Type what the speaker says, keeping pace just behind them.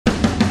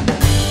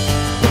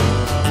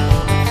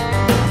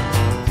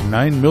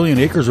9 million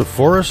acres of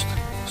forest,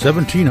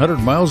 1,700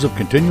 miles of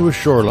continuous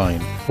shoreline,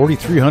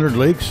 4,300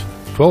 lakes,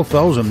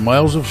 12,000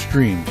 miles of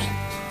streams,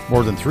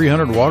 more than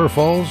 300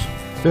 waterfalls,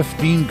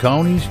 15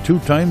 counties, 2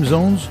 time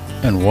zones,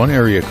 and 1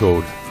 area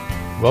code.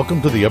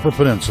 Welcome to the Upper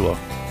Peninsula.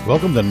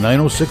 Welcome to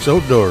 906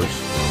 Outdoors.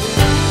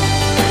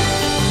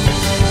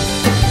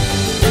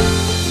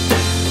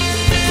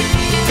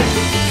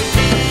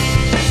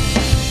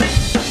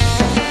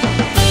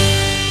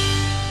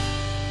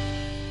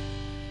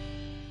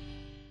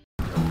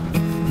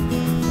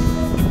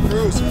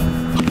 Grouse,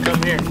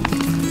 come here.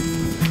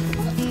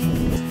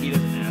 He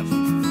doesn't have.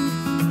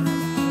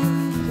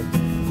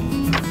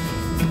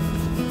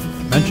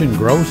 Mention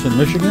grouse in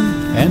Michigan,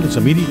 and it's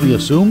immediately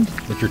assumed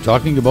that you're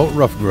talking about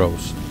rough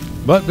grouse.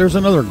 But there's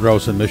another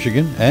grouse in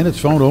Michigan, and it's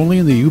found only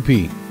in the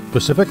UP,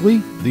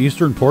 specifically the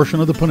eastern portion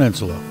of the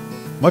peninsula.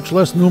 Much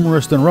less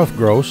numerous than rough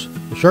grouse,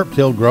 the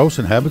Sharptail grouse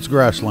inhabits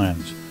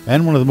grasslands,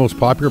 and one of the most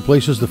popular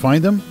places to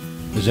find them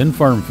is in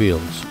farm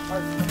fields.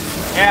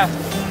 Yeah,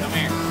 come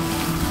here.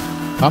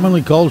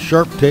 Commonly called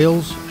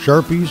sharptails,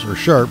 sharpies, or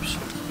sharps,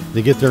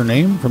 they get their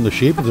name from the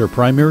shape of their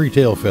primary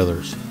tail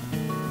feathers.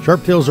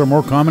 Sharptails are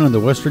more common in the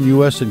western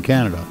U.S. and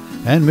Canada,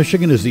 and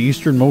Michigan is the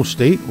easternmost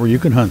state where you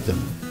can hunt them.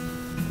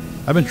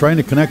 I've been trying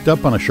to connect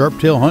up on a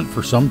sharptail hunt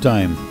for some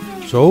time,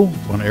 so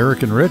when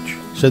Eric and Rich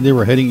said they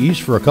were heading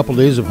east for a couple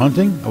days of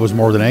hunting, I was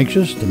more than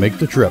anxious to make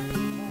the trip.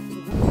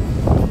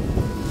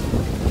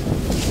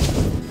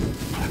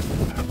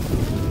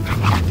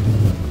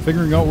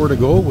 Figuring out where to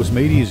go was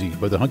made easy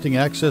by the Hunting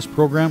Access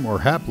Program, or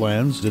HAP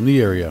lands, in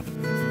the area.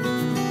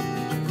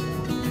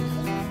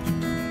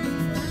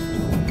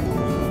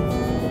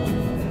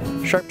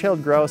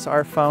 Sharptail grouse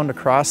are found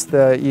across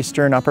the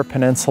Eastern Upper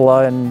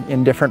Peninsula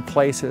in different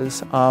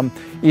places.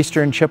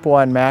 Eastern Chippewa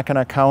and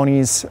Mackinac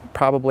counties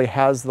probably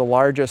has the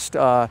largest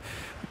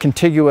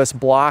contiguous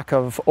block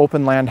of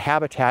open land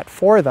habitat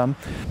for them.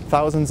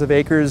 Thousands of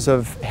acres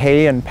of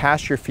hay and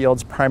pasture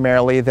fields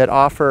primarily that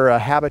offer a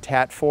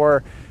habitat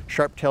for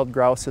sharp-tailed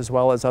grouse as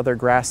well as other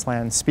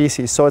grassland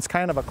species. So it's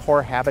kind of a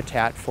core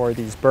habitat for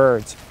these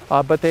birds.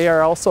 But they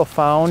are also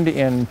found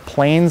in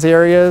plains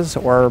areas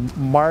or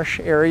marsh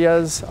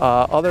areas,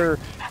 other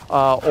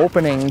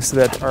openings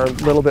that are a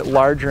little bit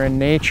larger in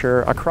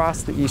nature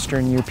across the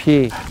eastern UP.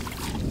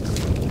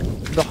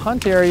 The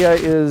hunt area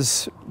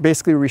is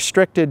basically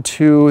restricted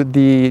to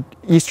the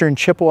eastern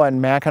Chippewa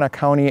and Mackinac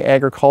County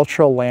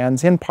agricultural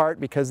lands, in part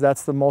because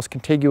that's the most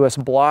contiguous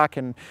block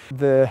and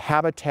the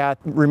habitat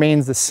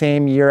remains the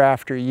same year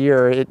after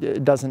year.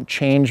 It doesn't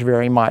change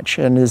very much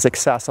and is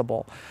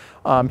accessible.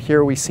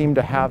 Here we seem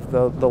to have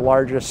the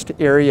largest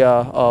area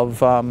of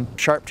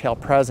sharptail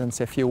presence,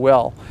 if you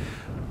will.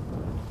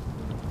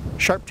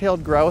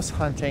 Sharp-tailed grouse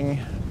hunting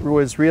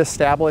was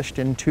reestablished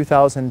in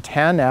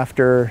 2010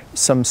 after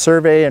some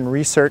survey and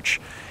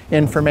research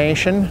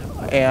information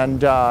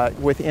and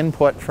with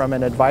input from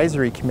an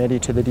advisory committee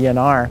to the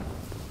DNR.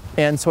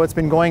 And so it's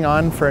been going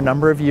on for a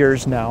number of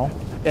years now,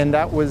 and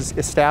that was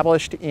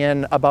established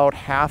in about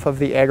half of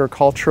the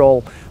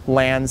agricultural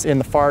lands in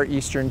the far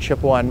eastern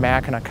Chippewa and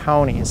Mackinac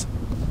counties.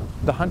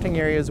 The hunting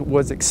areas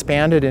was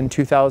expanded in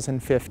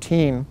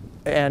 2015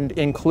 and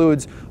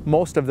includes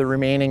most of the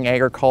remaining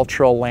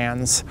agricultural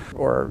lands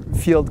or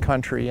field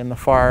country in the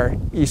far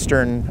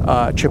eastern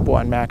Chippewa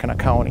and Mackinac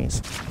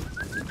counties.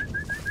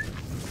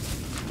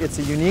 It's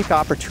a unique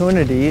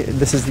opportunity.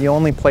 This is the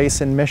only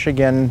place in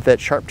Michigan that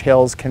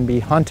sharptails can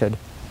be hunted.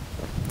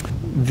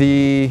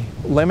 The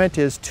limit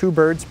is 2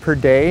 birds per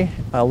day,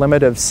 a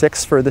limit of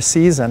 6 for the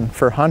season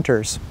for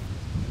hunters.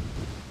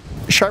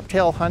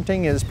 Sharptail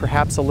hunting is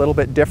perhaps a little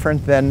bit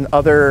different than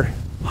other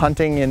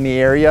hunting in the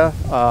area.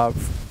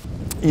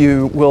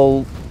 You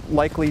will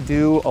likely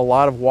do a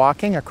lot of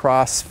walking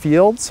across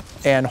fields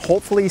and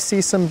hopefully see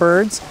some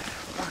birds.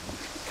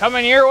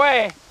 Coming your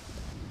way.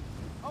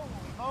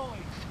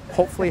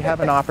 Hopefully have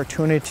an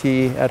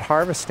opportunity at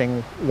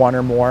harvesting 1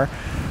 or more.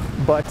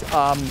 But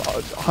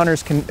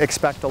hunters can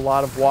expect a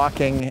lot of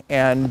walking,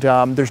 and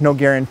there's no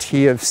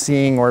guarantee of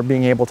seeing or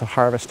being able to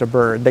harvest a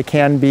bird. They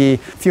can be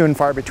few and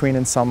far between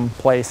in some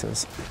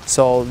places.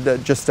 So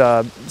just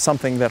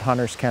something that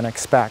hunters can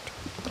expect.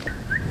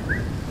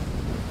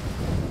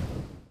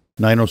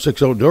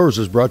 906 Outdoors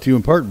is brought to you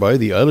in part by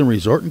the Island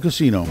Resort and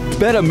Casino.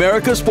 Bet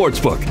America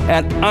Sportsbook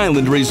at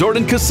Island Resort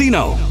and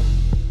Casino.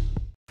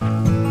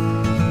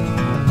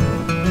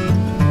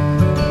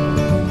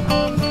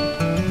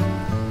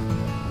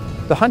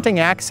 The Hunting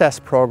Access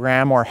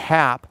Program, or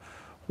HAP,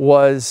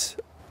 was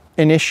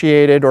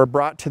initiated or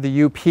brought to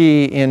the UP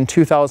in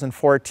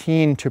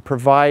 2014 to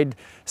provide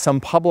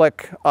some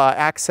public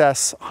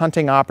access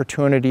hunting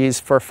opportunities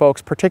for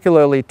folks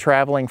particularly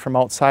traveling from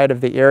outside of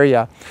the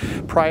area.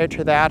 Prior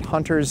to that,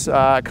 hunters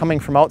coming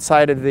from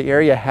outside of the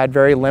area had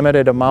very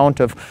limited amount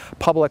of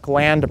public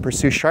land to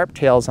pursue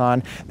sharptails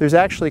on. There's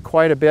actually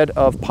quite a bit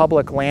of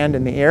public land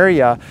in the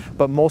area,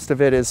 but most of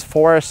it is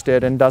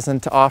forested and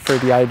doesn't offer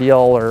the ideal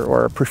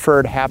or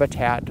preferred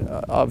habitat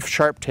of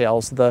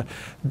sharptails,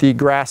 the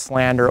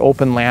grassland or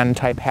open land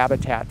type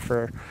habitat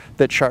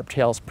that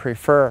sharptails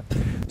prefer.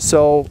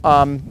 So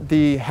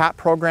the HAP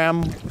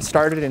program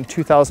started in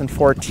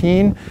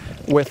 2014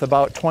 with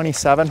about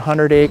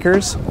 2,700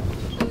 acres.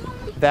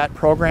 That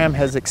program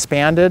has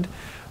expanded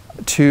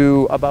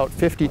to about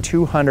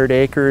 5,200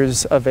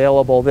 acres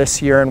available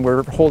this year, and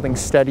we're holding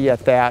steady at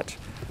that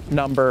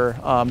number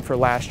for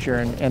last year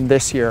and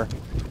this year.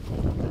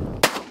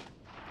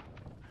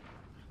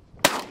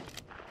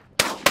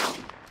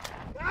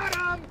 Got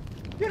him!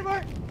 Get him,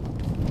 Art!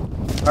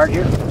 Art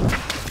here.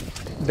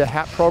 The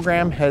HAP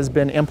program has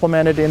been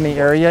implemented in the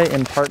area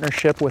in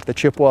partnership with the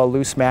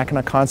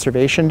Chippewa-Loose-Mackinac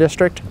Conservation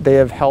District. They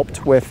have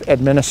helped with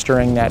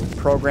administering that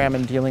program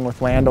and dealing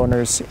with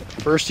landowners.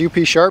 First UP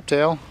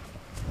Sharptail.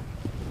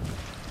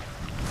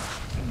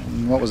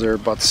 What was there,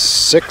 about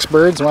 6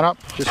 birds went up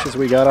just as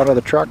we got out of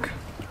the truck.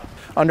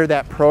 Under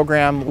that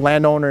program,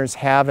 landowners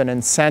have an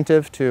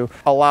incentive to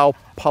allow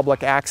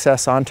public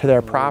access onto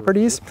their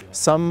properties.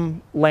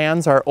 Some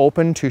lands are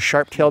open to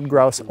sharp-tailed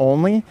grouse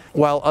only,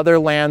 while other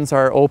lands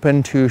are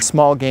open to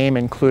small game,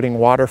 including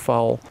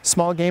waterfowl.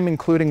 Small game,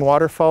 including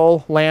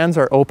waterfowl lands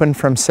are open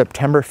from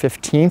September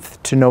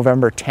 15th to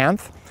November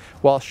 10th,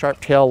 while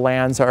sharp-tail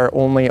lands are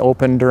only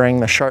open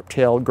during the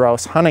sharp-tail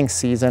grouse hunting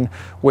season,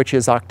 which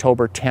is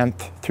October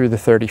 10th through the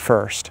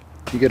 31st.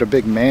 If you get a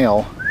big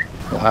male,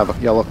 he'll have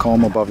a yellow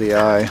comb above the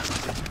eye.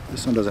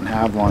 This one doesn't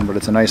have one, but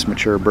it's a nice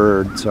mature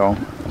bird, so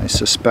I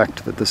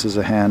suspect that this is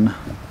a hen.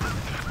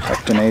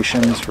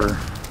 Ectonations for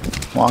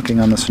walking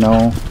on the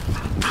snow,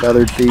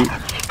 feathered feet.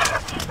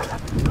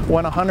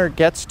 When a hunter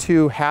gets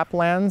to HAP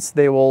lands,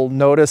 they will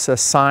notice a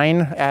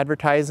sign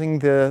advertising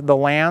the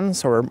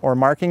lands or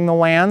marking the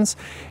lands,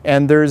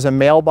 and there's a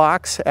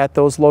mailbox at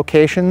those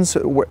locations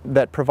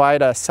that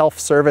provide a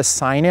self-service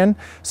sign-in.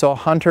 So a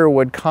hunter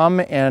would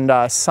come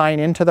and sign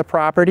into the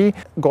property,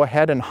 go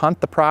ahead and hunt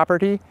the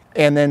property,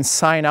 and then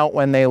sign out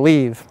when they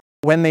leave.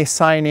 When they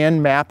sign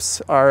in,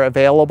 maps are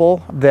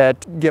available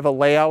that give a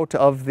layout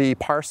of the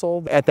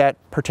parcel at that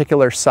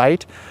particular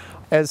site.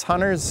 As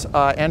hunters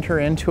enter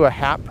into a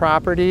HAP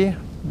property,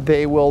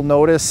 they will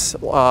notice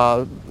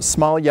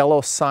small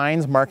yellow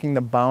signs marking the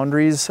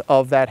boundaries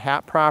of that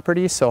HAP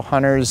property. So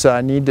hunters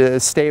need to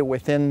stay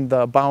within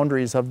the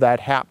boundaries of that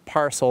HAP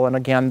parcel. And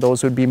again,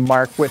 those would be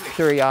marked with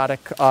periodic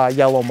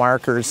yellow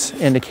markers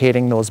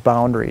indicating those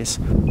boundaries.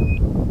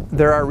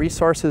 There are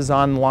resources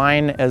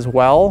online as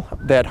well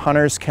that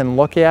hunters can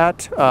look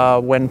at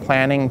when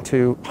planning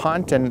to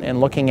hunt and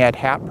looking at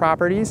HAP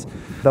properties.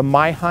 The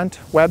MyHunt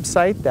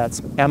website,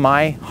 that's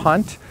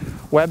MI-Hunt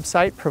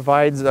website,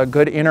 provides a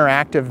good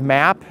interactive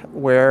map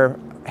where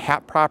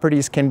HAP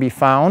properties can be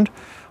found.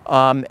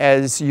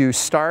 As you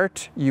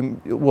start, you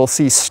will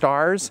see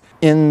stars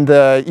in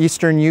the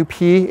eastern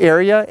UP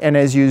area, and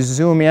as you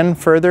zoom in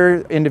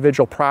further,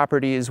 individual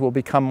properties will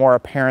become more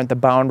apparent. The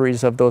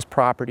boundaries of those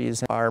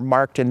properties are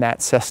marked in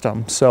that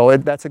system. So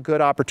that's a good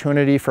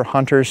opportunity for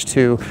hunters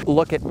to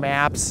look at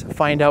maps,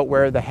 find out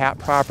where the HAP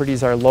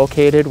properties are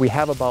located. We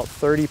have about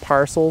 30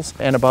 parcels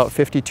and about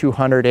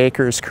 5,200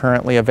 acres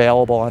currently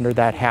available under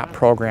that HAP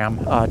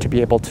program to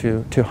be able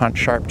to hunt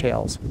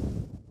sharptails.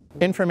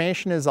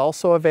 Information is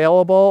also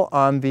available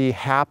on the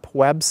HAP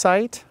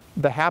website.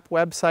 The HAP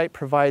website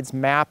provides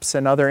maps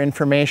and other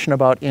information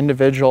about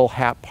individual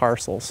HAP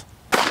parcels.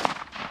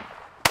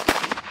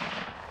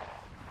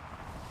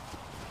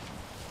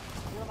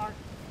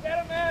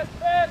 Get him,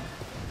 Aspen!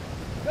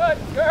 Good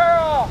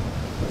girl!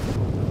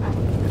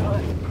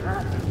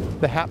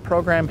 The HAP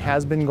program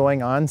has been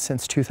going on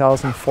since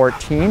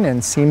 2014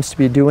 and seems to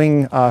be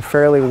doing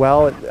fairly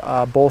well.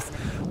 Both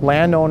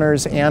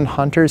landowners and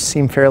hunters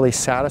seem fairly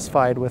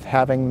satisfied with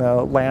having the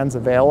lands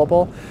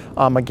available.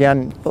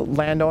 Again,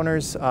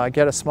 landowners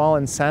get a small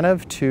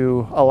incentive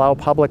to allow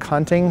public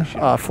hunting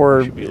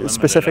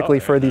specifically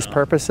for these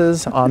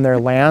purposes on their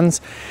lands.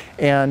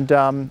 And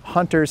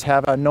hunters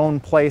have a known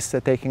place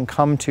that they can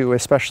come to,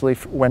 especially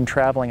when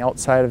traveling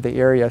outside of the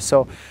area.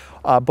 So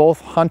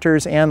both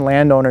hunters and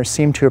landowners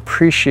seem to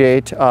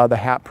appreciate the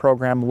HAP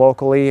program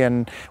locally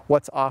and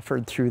what's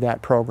offered through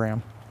that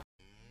program.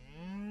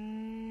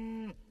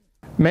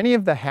 Many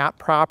of the HAP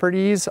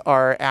properties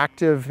are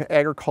active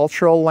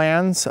agricultural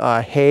lands,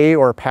 hay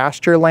or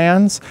pasture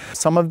lands.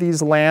 Some of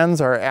these lands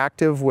are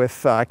active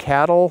with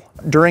cattle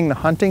during the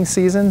hunting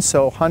season,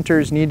 so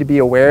hunters need to be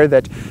aware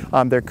that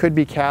there could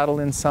be cattle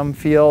in some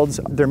fields.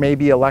 There may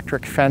be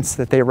electric fence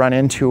that they run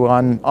into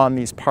on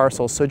these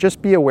parcels, so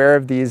just be aware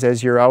of these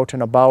as you're out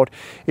and about.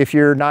 If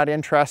you're not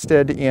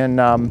interested in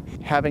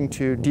having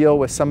to deal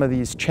with some of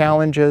these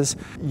challenges,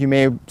 you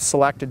may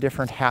select a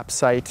different HAP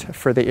site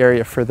for the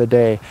area for the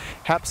day.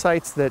 HAP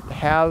sites that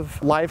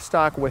have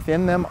livestock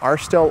within them are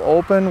still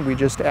open. We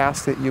just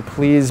ask that you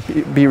please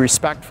be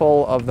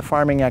respectful of the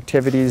farming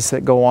activities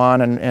that go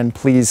on and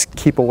please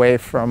keep away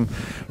from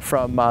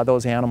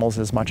those animals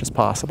as much as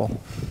possible.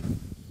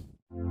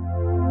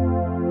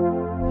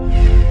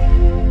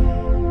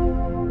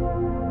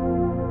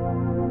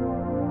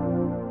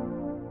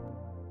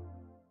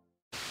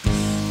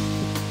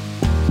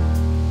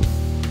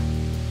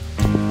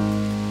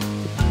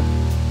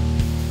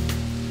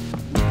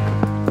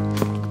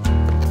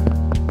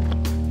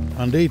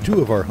 On day 2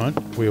 of our hunt,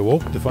 we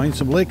awoke to find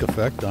some lake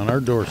effect on our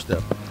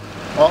doorstep.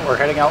 Well, we're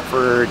heading out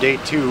for day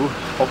 2.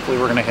 Hopefully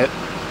we're going to hit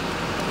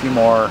a few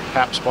more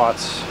hap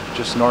spots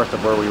just north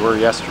of where we were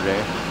yesterday.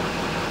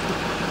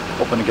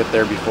 Hoping to get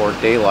there before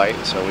daylight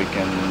so we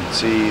can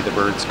see the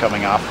birds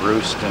coming off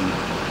roost and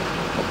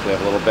hopefully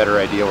have a little better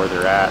idea where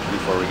they're at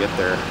before we get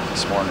there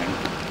this morning.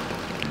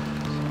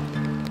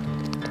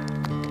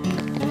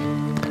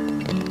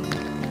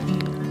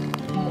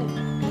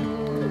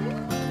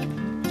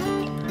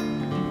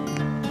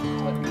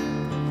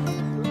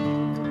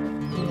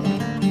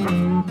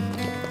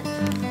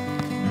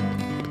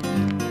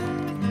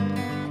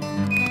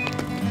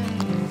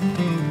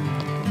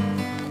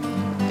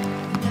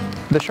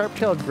 The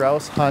Sharptail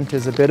Grouse hunt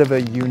is a bit of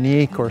a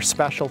unique or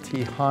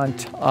specialty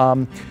hunt.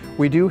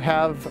 We do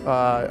have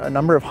a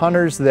number of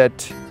hunters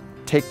that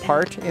take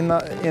part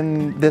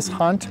in this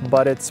hunt,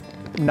 but it's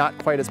not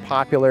quite as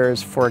popular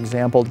as, for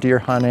example, deer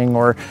hunting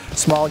or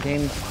small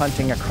game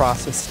hunting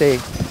across the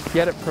state.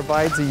 Yet it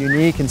provides a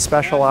unique and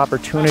special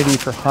opportunity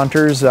for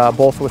hunters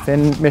both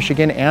within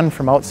Michigan and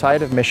from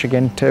outside of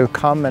Michigan to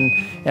come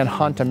and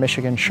hunt a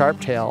Michigan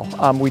sharptail.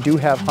 We do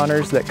have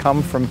hunters that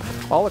come from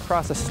all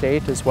across the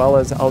state as well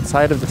as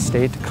outside of the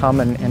state to come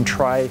and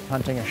try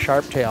hunting a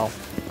sharptail.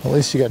 At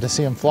least you got to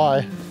see them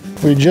fly.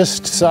 We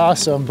just saw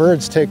some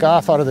birds take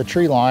off out of the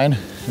tree line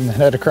and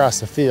head across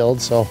the field,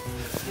 so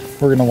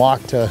we're going to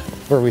walk to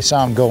where we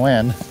saw them go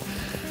in.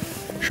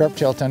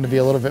 Sharptail tend to be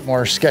a little bit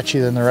more sketchy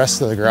than the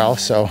rest of the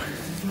grouse, so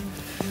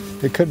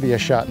it could be a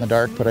shot in the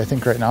dark, but I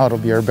think right now it'll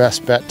be our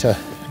best bet to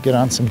get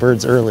on some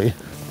birds early.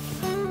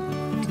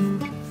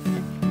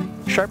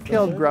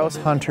 Sharptail grouse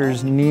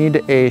hunters need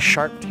a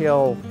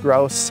Sharptail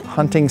grouse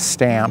hunting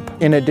stamp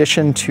in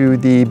addition to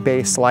the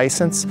base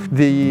license.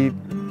 The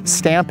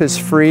stamp is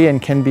free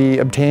and can be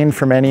obtained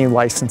from any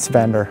licensed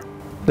vendor.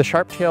 The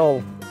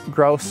Sharptail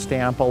grouse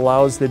stamp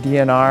allows the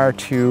DNR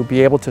to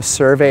be able to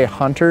survey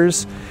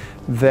hunters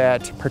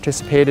that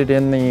participated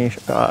in the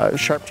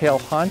Sharptail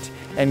hunt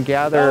and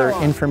gather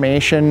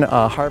information,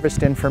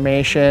 harvest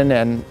information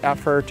and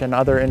effort and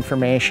other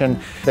information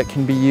that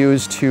can be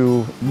used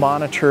to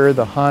monitor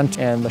the hunt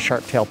and the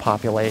Sharptail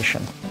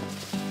population.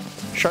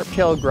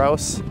 Sharptail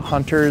grouse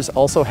hunters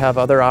also have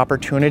other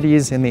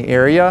opportunities in the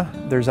area.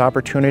 There's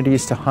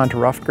opportunities to hunt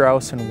ruffed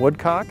grouse and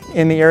woodcock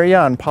in the area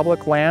on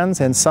public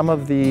lands, and some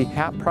of the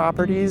hap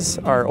properties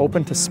are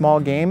open to small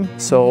game,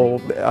 so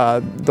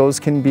those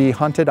can be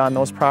hunted on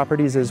those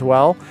properties as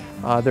well.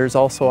 There's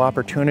also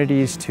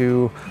opportunities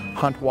to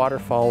hunt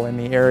waterfowl in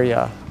the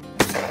area.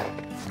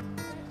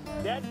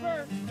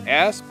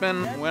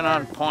 Aspen went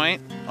on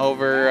point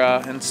over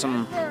in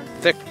some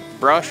thick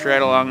brush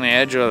right along the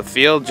edge of the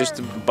field, just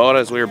about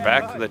as we were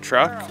back to the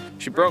truck.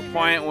 She broke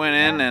point, went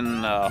in,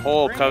 and a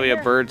whole covey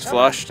of birds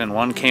flushed, and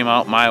one came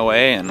out my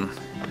way, and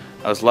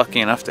I was lucky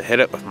enough to hit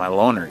it with my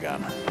loaner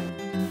gun.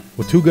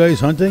 With 2 guys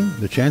hunting,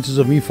 the chances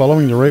of me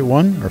following the right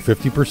one are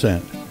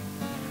 50%.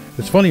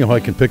 It's funny how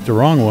I can pick the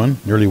wrong one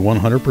nearly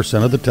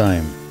 100% of the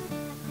time.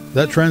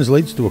 That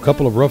translates to a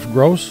couple of ruffed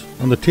grouse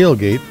on the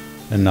tailgate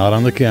and not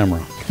on the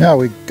camera. Yeah,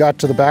 we got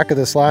to the back of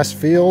this last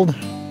field.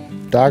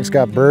 Dogs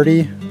got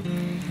birdie.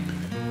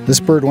 This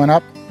bird went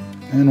up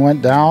and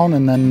went down,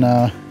 and then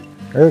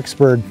Eric's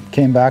bird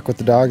came back with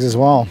the dogs as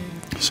well.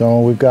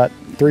 So we've got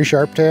 3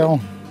 sharptail,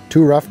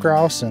 2 ruffed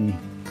grouse, and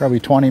probably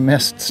 20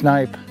 missed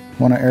snipe.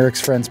 One of Eric's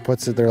friends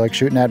puts it, they're like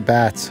shooting at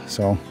bats.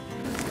 So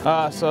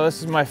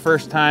this is my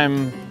first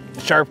time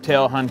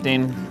sharptail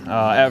hunting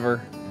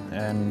ever,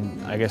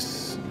 and I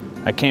guess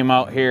I came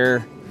out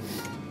here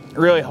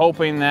really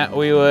hoping that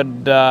we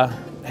would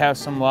have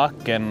some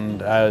luck,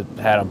 and I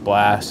had a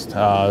blast.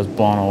 I was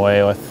blown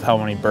away with how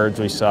many birds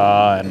we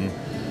saw and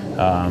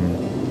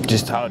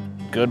just how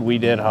good we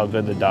did, how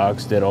good the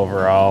dogs did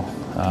overall.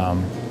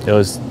 It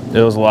was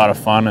a lot of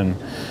fun, and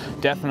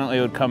definitely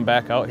would come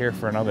back out here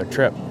for another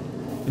trip.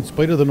 In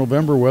spite of the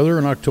November weather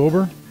in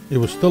October, it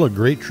was still a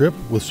great trip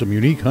with some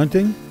unique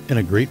hunting in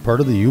a great part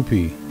of the UP.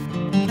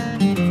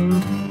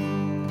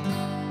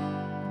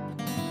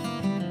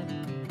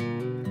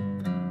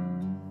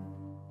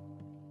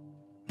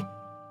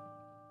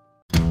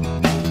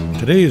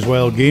 Today's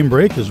Wild Game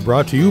Break is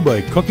brought to you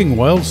by Cooking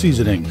Wild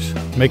Seasonings.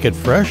 Make it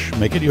fresh,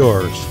 make it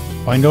yours.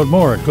 Find out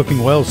more at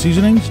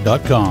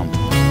cookingwildseasonings.com.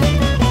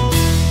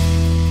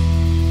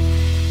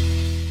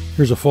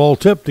 Here's a fall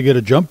tip to get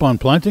a jump on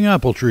planting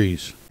apple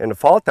trees. In the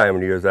fall time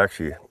of the year is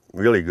actually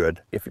really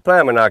good. If you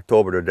plant them in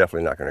October, they're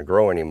definitely not going to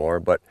grow anymore,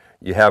 but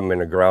you have them in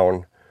the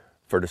ground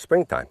for the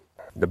springtime.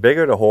 The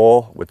bigger the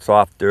hole with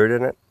soft dirt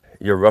in it,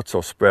 your roots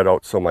will spread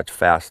out so much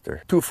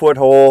faster. 2-foot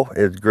hole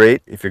is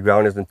great. If your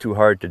ground isn't too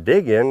hard to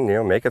dig in,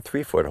 make a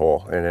 3-foot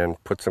hole and then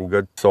put some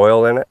good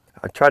soil in it.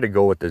 I try to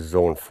go with the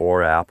zone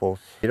 4 apples.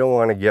 You don't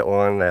want to get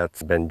one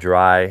that's been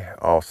dry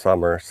all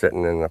summer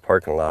sitting in the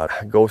parking lot.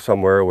 Go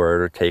somewhere where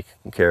they're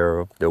taken care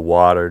of, they're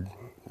watered,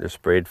 they're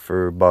sprayed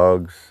for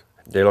bugs,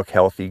 they look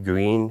healthy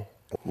green.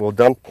 We'll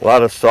dump a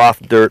lot of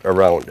soft dirt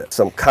around it.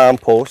 Some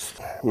compost,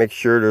 make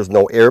sure there's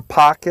no air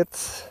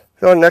pockets.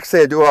 So next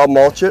thing I do, I'll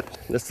mulch it.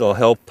 This will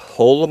help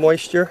hold the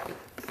moisture.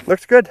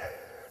 Looks good.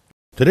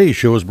 Today's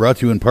show is brought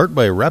to you in part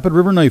by Rapid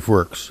River Knife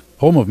Works,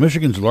 home of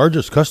Michigan's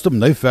largest custom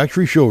knife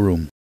factory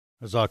showroom.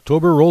 As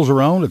October rolls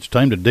around, it's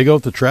time to dig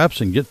out the traps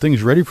and get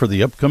things ready for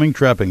the upcoming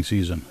trapping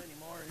season.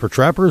 For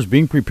trappers,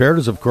 being prepared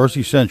is of course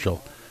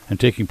essential, and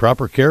taking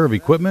proper care of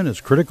equipment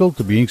is critical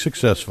to being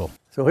successful.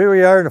 So here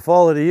we are in the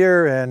fall of the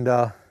year, and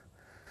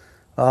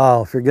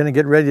if you're going to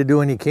get ready to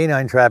do any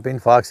canine trapping,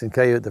 fox and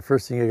coyote, the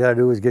first thing you got to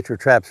do is get your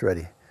traps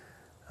ready.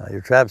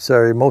 Your traps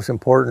are your most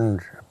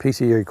important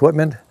piece of your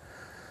equipment,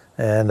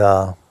 and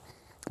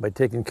by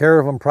taking care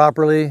of them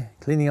properly,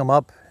 cleaning them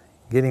up,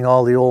 getting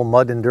all the old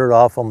mud and dirt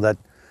off them that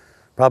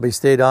probably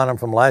stayed on them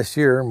from last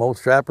year.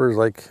 Most trappers,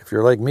 like if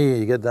you're like me,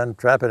 you get done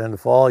trapping in the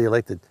fall, you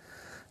like to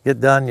get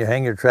done, you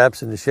hang your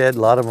traps in the shed. A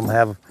lot of them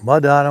have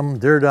mud on them,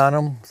 dirt on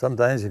them.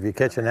 Sometimes if you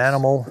catch an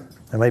animal,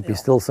 there might be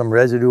still some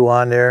residue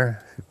on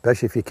there,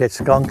 especially if you catch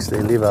skunks.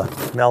 They leave a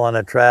smell on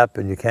a trap,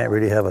 and you can't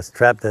really have a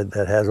trap that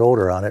has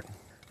odor on it.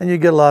 And you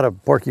get a lot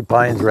of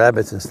porcupines,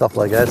 rabbits, and stuff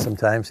like that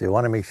sometimes, so you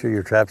want to make sure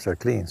your traps are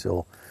clean.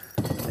 So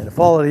in the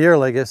fall of the year,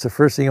 I guess the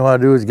first thing you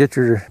want to do is get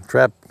your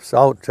traps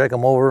out, check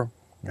them over,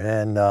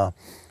 and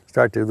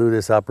start to do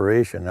this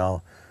operation.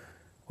 Now,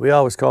 we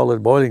always call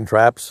it boiling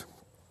traps.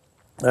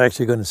 They're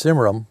actually going to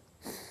simmer them,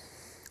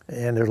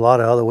 and there's a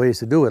lot of other ways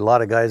to do it. A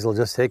lot of guys will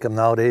just take them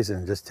nowadays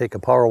and just take a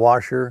power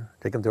washer,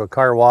 take them to a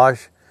car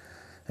wash,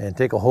 and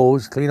take a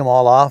hose, clean them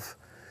all off,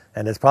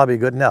 and it's probably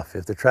good enough.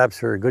 If the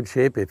traps are in good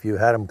shape, if you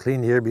had them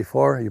cleaned the year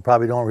before, you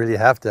probably don't really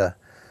have to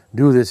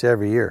do this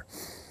every year,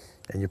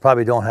 and you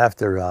probably don't have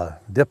to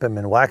dip them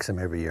and wax them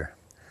every year.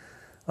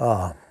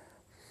 One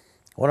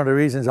of the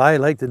reasons I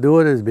like to do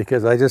it is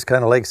because I just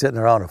kind of like sitting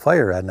around a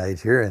fire at night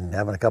here and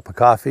having a cup of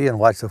coffee and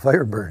watch the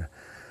fire burn.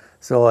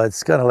 So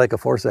it's kind of like a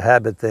force of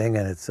habit thing,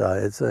 and it's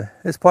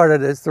part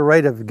of it. It's the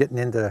right of getting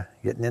into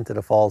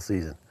the fall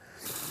season.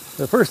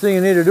 The first thing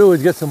you need to do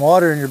is get some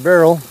water in your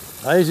barrel.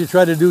 I usually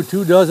try to do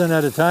 2 dozen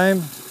at a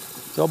time.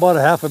 So about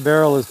a half a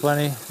barrel is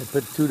plenty. I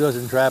put 2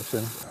 dozen traps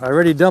in. I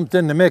already dumped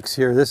in the mix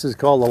here. This is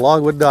called the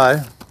logwood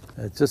dye.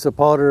 It's just a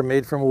powder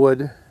made from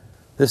wood.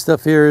 This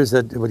stuff here is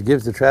what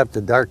gives the trap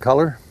the dark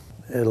color.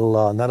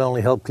 It'll not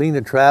only help clean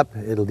the trap,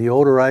 it'll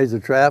deodorize the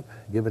trap,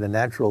 give it a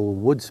natural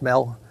wood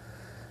smell,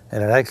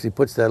 and it actually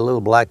puts that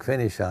little black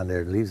finish on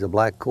there. It leaves a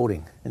black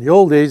coating. In the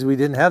old days, we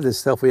didn't have this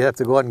stuff. We have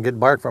to go out and get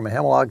bark from a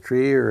hemlock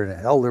tree or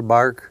an elder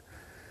bark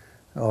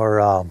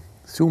or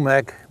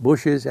sumac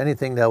bushes,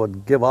 anything that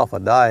would give off a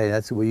dye.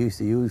 That's what we used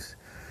to use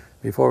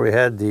before we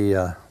had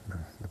the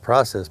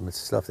process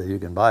stuff that you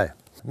can buy.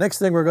 Next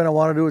thing we're going to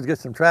want to do is get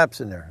some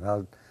traps in there.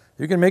 Now,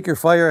 you can make your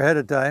fire ahead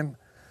of time,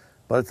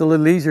 but it's a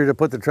little easier to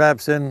put the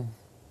traps in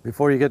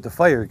before you get the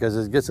fire because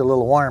it gets a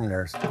little warm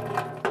there.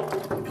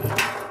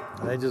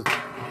 And I just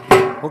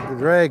hook the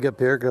drag up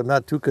here because I'm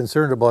not too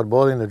concerned about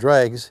boiling the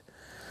drags.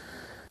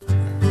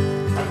 Some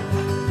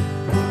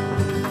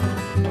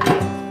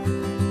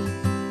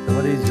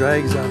of these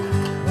drags on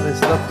all this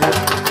stuff here.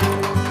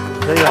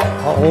 I'll tell you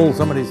how old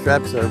some of these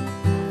traps are.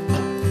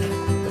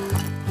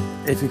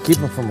 If you keep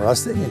them from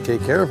rusting and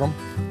take care of them,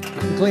 keep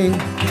them clean,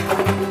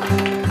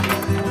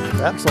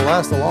 traps will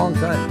last a long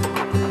time.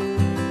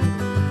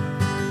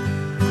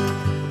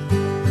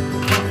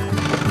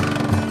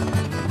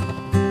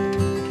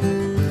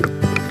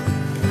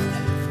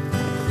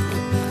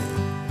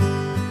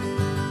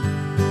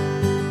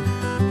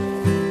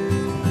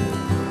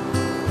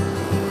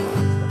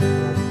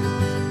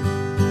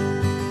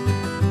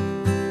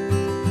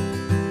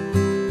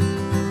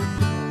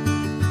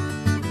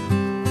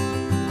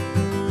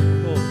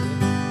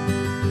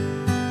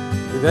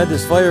 We've had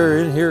this fire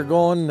in here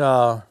going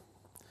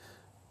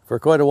for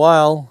quite a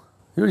while,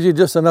 usually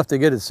just enough to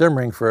get it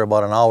simmering for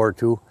about an hour or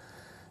two.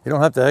 You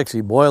don't have to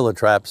actually boil the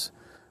traps.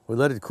 We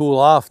let it cool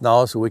off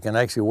now so we can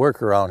actually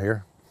work around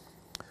here.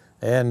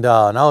 And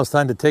now it's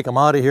time to take them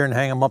out of here and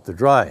hang them up to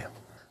dry.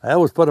 I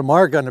always put a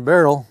mark on the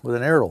barrel with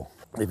an arrow.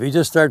 If you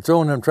just start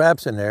throwing them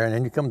traps in there and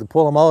then you come to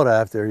pull them out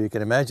after, you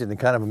can imagine the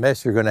kind of a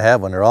mess you're going to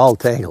have when they're all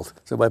tangled.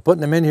 So by putting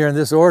them in here in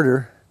this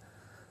order,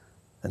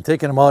 and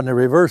taking them out in the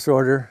reverse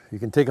order, you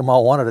can take them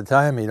out one at a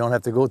time. You don't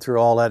have to go through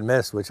all that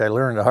mess, which I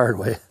learned the hard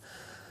way.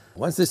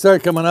 Once they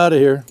start coming out of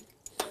here,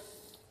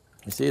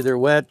 you see they're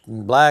wet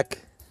and black.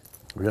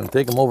 We're going to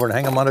take them over and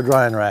hang them on a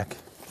drying rack.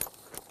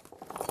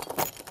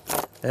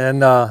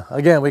 And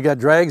again, we got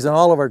drags on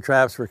all of our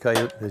traps for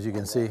coyote, as you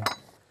can see.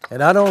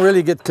 And I don't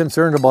really get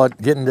concerned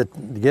about getting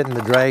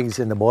the drags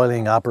in the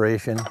boiling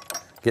operation,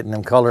 getting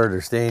them colored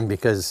or stained,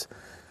 because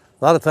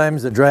a lot of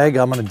times the drag,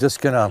 I'm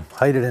just gonna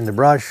hide it in the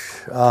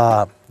brush.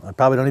 I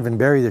probably don't even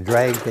bury the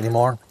drag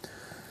anymore.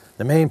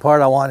 The main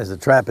part I want is the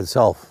trap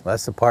itself.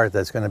 That's the part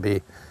that's gonna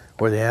be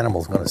where the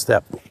animal's gonna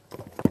step.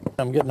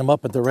 I'm getting them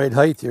up at the right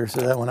height here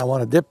so that when I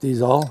wanna dip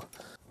these all,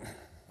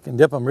 I can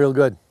dip them real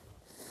good.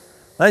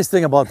 Nice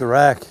thing about the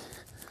rack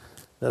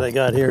that I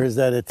got here is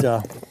that it,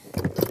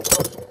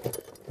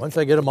 once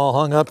I get them all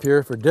hung up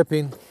here for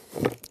dipping,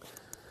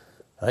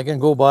 I can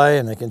go by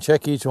and I can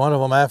check each one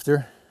of them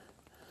after.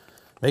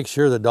 Make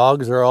sure the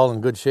dogs are all in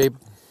good shape,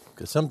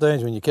 Because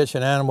sometimes when you catch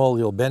an animal,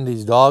 you'll bend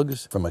these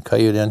dogs from a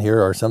coyote in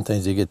here, or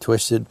sometimes they get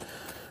twisted,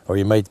 or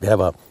you might have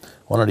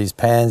one of these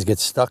pans get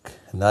stuck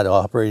and not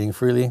operating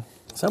freely.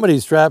 Some of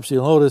these traps,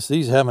 you'll notice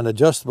these have an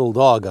adjustable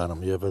dog on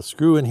them. You have a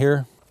screw in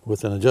here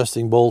with an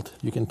adjusting bolt.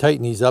 You can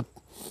tighten these up.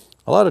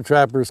 A lot of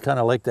trappers kind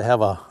of like to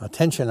have a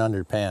tension on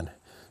their pan.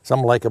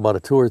 Some like about a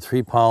 2 or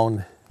 3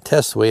 pound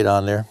test weight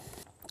on there.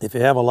 If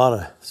you have a lot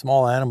of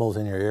small animals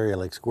in your area,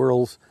 like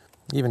squirrels,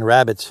 even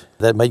rabbits,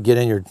 that might get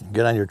on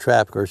your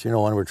trap. Of course, you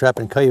know, when we're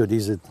trapping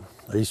coyotes,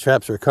 these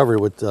traps are covered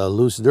with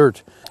loose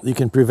dirt. You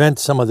can prevent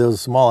some of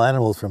those small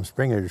animals from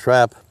springing your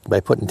trap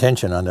by putting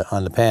tension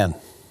on the pan.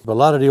 But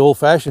a lot of the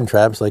old-fashioned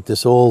traps, like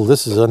this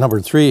is a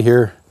number 3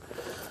 here,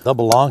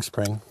 double long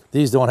spring.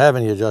 These don't have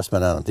any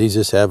adjustment on them. These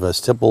just have a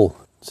simple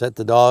set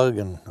the dog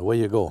and away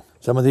you go.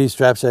 Some of these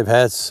traps I've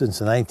had since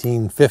the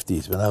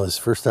 1950s when I was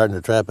first starting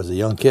to trap as a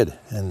young kid.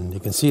 And you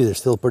can see they're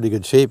still pretty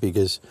good shape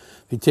because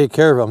if you take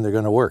care of them, they're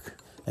going to work.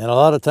 And a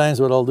lot of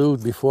times what I'll do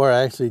before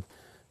I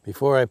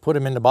put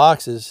them in the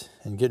boxes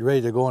and get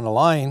ready to go in the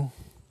line,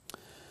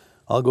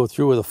 I'll go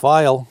through with a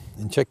file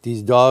and check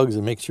these dogs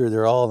and make sure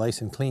they're all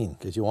nice and clean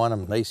because you want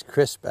them nice,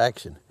 crisp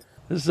action.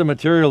 This is a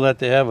material that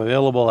they have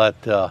available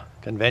at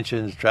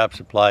conventions, trap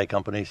supply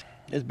companies.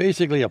 It's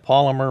basically a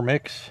polymer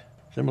mix,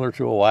 similar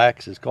to a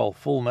wax. It's called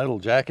Full Metal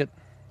Jacket,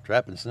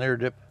 trap and snare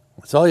dip.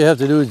 So all you have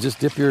to do is just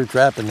dip your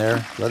trap in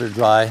there, let it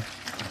dry.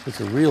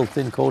 Puts a real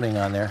thin coating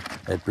on there.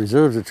 It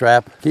preserves the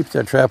trap, keeps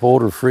that trap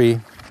odor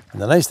free.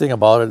 And the nice thing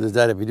about it is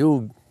that if you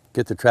do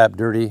get the trap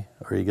dirty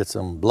or you get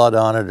some blood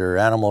on it or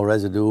animal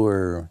residue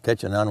or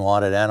catch an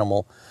unwanted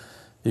animal,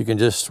 you can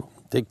just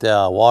take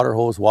the water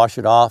hose, wash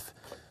it off,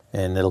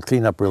 and it'll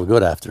clean up real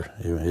good after.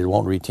 It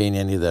won't retain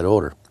any of that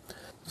odor.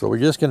 So we're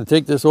just going to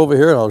take this over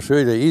here and I'll show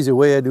you the easy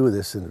way I do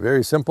this. It's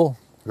very simple.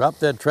 Drop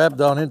that trap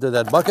down into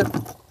that bucket.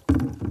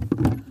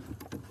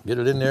 Get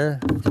it in there,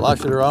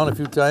 slosh it around a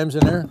few times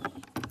in there.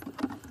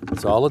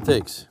 That's all it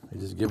takes.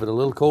 You just give it a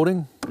little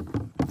coating,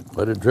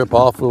 let it drip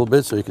off a little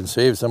bit so you can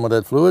save some of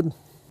that fluid.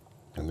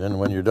 And then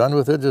when you're done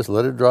with it, just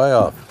let it dry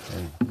off.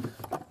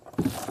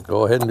 And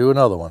go ahead and do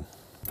another one.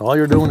 All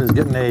you're doing is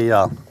getting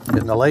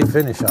a light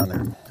finish on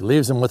there. It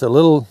leaves them with a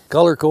little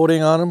color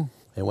coating on them.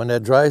 And when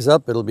that dries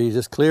up, it'll be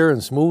just clear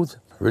and smooth.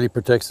 Really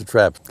protects the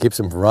trap, keeps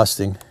them from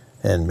rusting,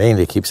 and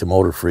mainly keeps them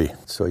odor free.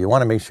 So you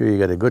want to make sure you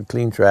get a good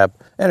clean trap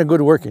and a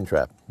good working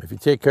trap. If you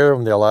take care of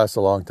them, they'll last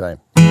a long time.